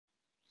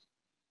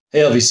Hey,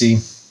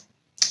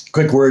 LVC.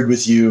 Quick word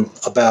with you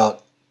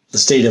about the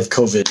state of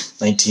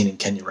COVID-19 in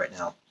Kenya right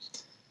now.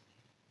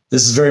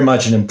 This is very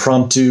much an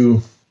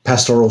impromptu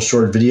pastoral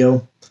short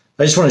video.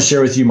 I just want to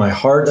share with you my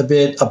heart a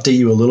bit, update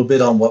you a little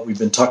bit on what we've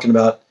been talking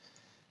about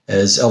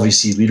as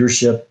LVC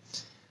leadership,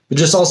 but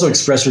just also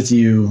express with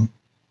you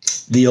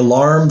the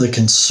alarm, the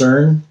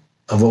concern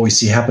of what we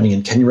see happening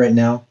in Kenya right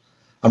now.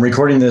 I'm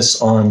recording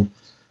this on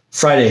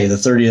Friday, the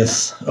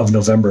 30th of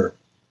November.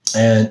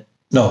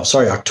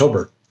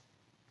 October.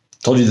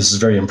 Told you this is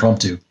very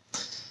impromptu.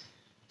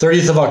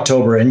 30th of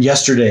October, and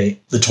yesterday,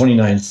 the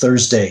 29th,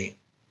 Thursday,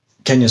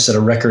 Kenya set a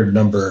record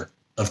number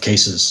of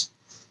cases.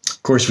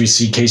 Of course, we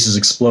see cases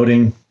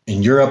exploding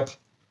in Europe,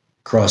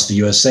 across the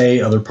USA,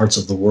 other parts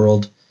of the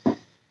world.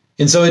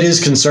 And so it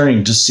is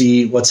concerning to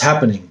see what's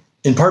happening,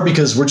 in part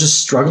because we're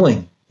just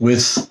struggling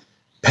with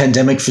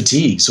pandemic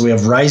fatigue. So we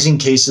have rising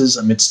cases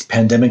amidst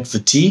pandemic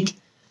fatigue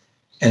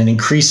and an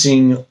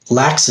increasing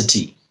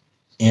laxity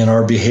in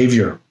our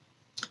behavior,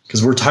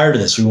 because we're tired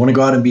of this. We want to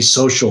go out and be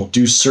social,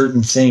 do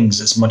certain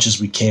things as much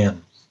as we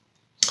can.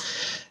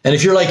 And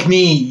if you're like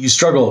me, you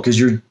struggle because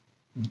you're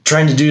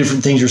trying to do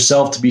different things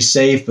yourself to be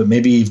safe, but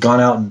maybe you've gone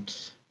out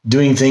and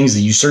doing things that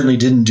you certainly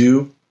didn't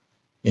do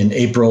in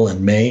April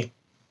and May.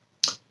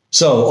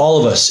 So all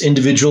of us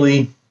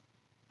individually,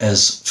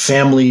 as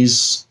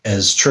families,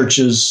 as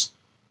churches,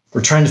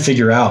 we're trying to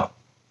figure out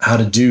how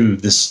to do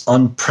this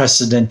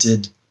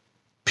unprecedented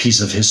piece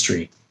of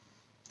history.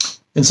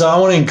 And so I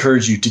want to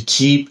encourage you to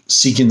keep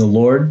seeking the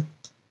Lord,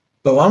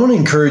 but I want to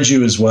encourage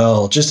you as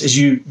well, just as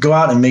you go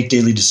out and make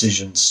daily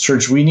decisions.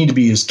 Church, we need to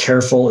be as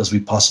careful as we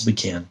possibly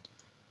can.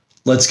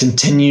 Let's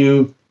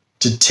continue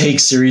to take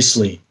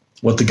seriously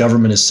what the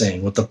government is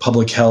saying, what the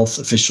public health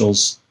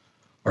officials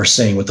are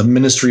saying, what the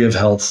Ministry of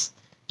Health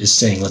is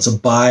saying. Let's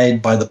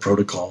abide by the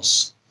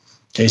protocols.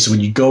 Okay, so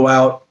when you go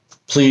out,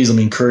 please let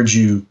me encourage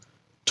you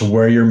to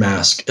wear your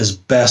mask as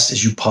best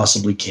as you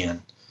possibly can,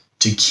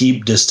 to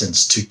keep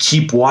distance, to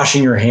keep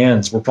washing your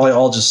hands. We're probably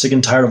all just sick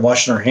and tired of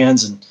washing our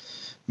hands and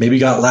maybe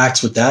got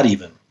lax with that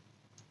even.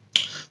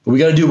 But we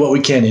got to do what we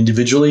can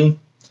individually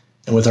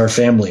and with our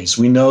families.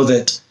 We know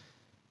that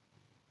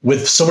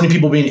with so many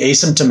people being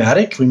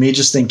asymptomatic, we may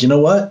just think, you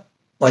know what?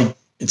 Like,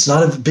 it's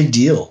not a big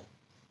deal.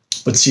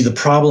 But see, the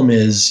problem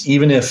is,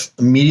 even if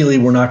immediately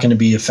we're not going to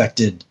be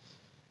affected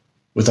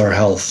with our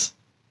health,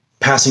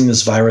 passing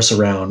this virus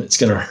around, it's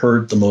going to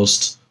hurt the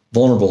most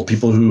vulnerable,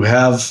 people who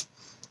have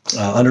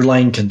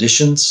underlying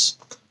conditions,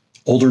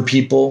 older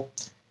people.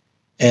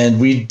 And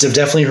we've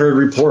definitely heard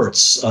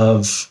reports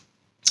of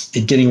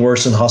it getting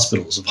worse in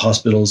hospitals, of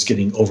hospitals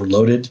getting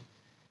overloaded.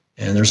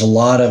 And there's a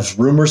lot of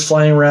rumors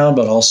flying around,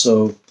 but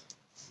also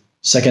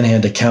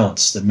secondhand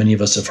accounts that many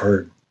of us have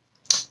heard.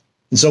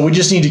 And so we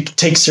just need to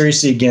take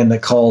seriously again the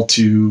call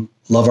to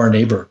love our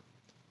neighbor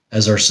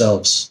as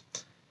ourselves.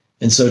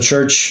 And so,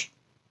 church,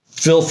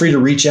 feel free to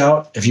reach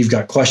out if you've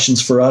got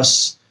questions for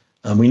us.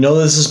 We know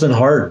this has been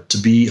hard to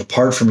be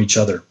apart from each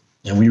other,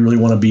 and we really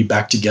want to be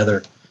back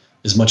together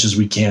as much as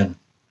we can.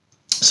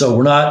 So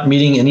we're not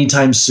meeting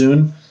anytime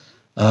soon.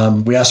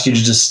 We ask you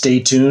to just stay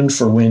tuned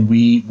for when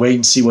we wait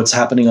and see what's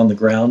happening on the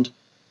ground.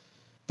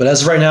 But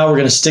as of right now, we're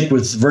going to stick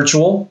with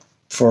virtual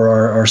for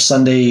our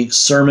Sunday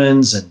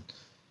sermons and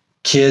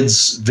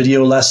kids'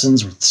 video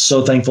lessons. We're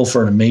so thankful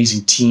for an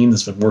amazing team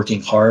that's been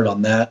working hard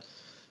on that.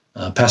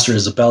 Pastor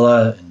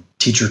Isabella and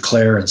teacher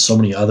Claire and so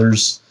many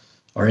others.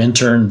 Our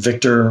intern,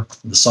 Victor,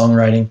 the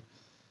songwriting.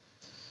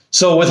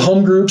 So with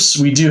home groups,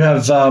 we do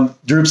have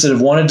groups that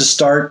have wanted to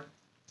start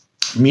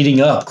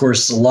meeting up. Of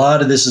course, a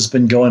lot of this has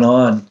been going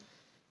on.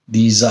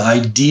 These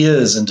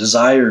ideas and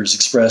desires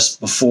expressed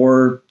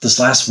before this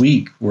last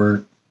week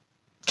where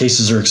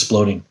cases are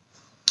exploding.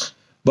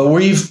 But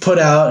we've put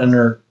out, and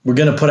we're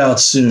going to put out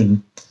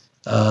soon,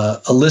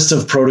 a list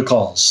of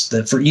protocols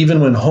that for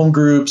even when home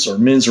groups or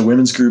men's or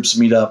women's groups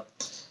meet up,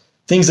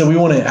 things that we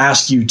want to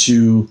ask you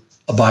to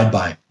abide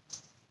by.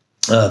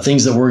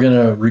 Things that we're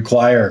going to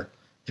require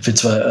if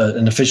it's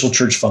an official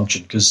church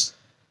function. Because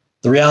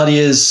the reality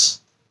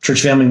is,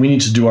 church family, we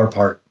need to do our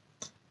part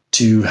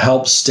to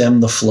help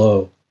stem the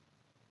flow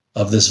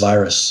of this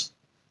virus.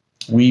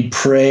 We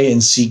pray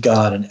and seek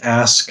God and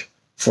ask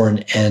for an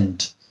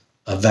end,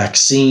 a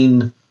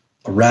vaccine,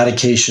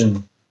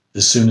 eradication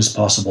as soon as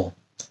possible.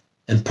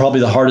 And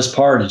probably the hardest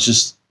part is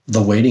just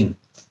the waiting,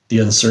 the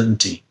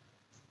uncertainty.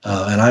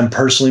 And I'm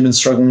personally been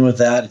struggling with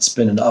that. It's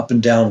been an up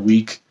and down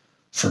week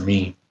for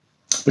me.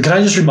 But can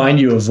I just remind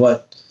you of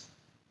what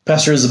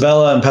Pastor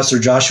Isabella and Pastor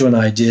Joshua and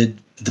I did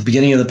at the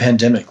beginning of the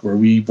pandemic, where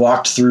we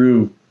walked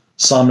through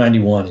Psalm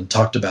 91 and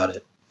talked about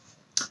it.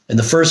 And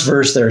the first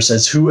verse there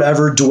says,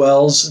 "Whoever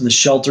dwells in the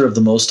shelter of the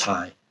Most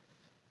High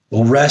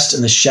will rest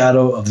in the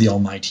shadow of the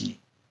Almighty.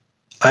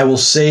 I will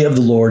say of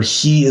the Lord,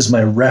 He is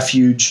my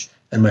refuge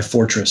and my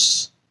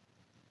fortress,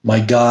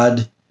 my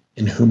God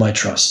in whom I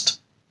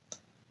trust."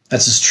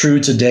 That's as true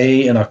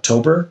today in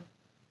October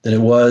than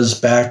it was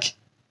back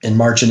in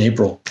March and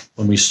April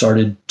when we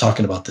started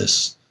talking about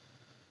this.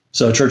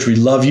 So, church, we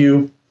love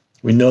you.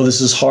 We know this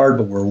is hard,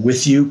 but we're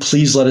with you.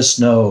 Please let us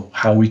know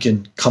how we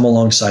can come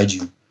alongside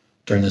you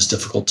during this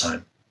difficult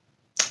time.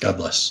 God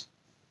bless.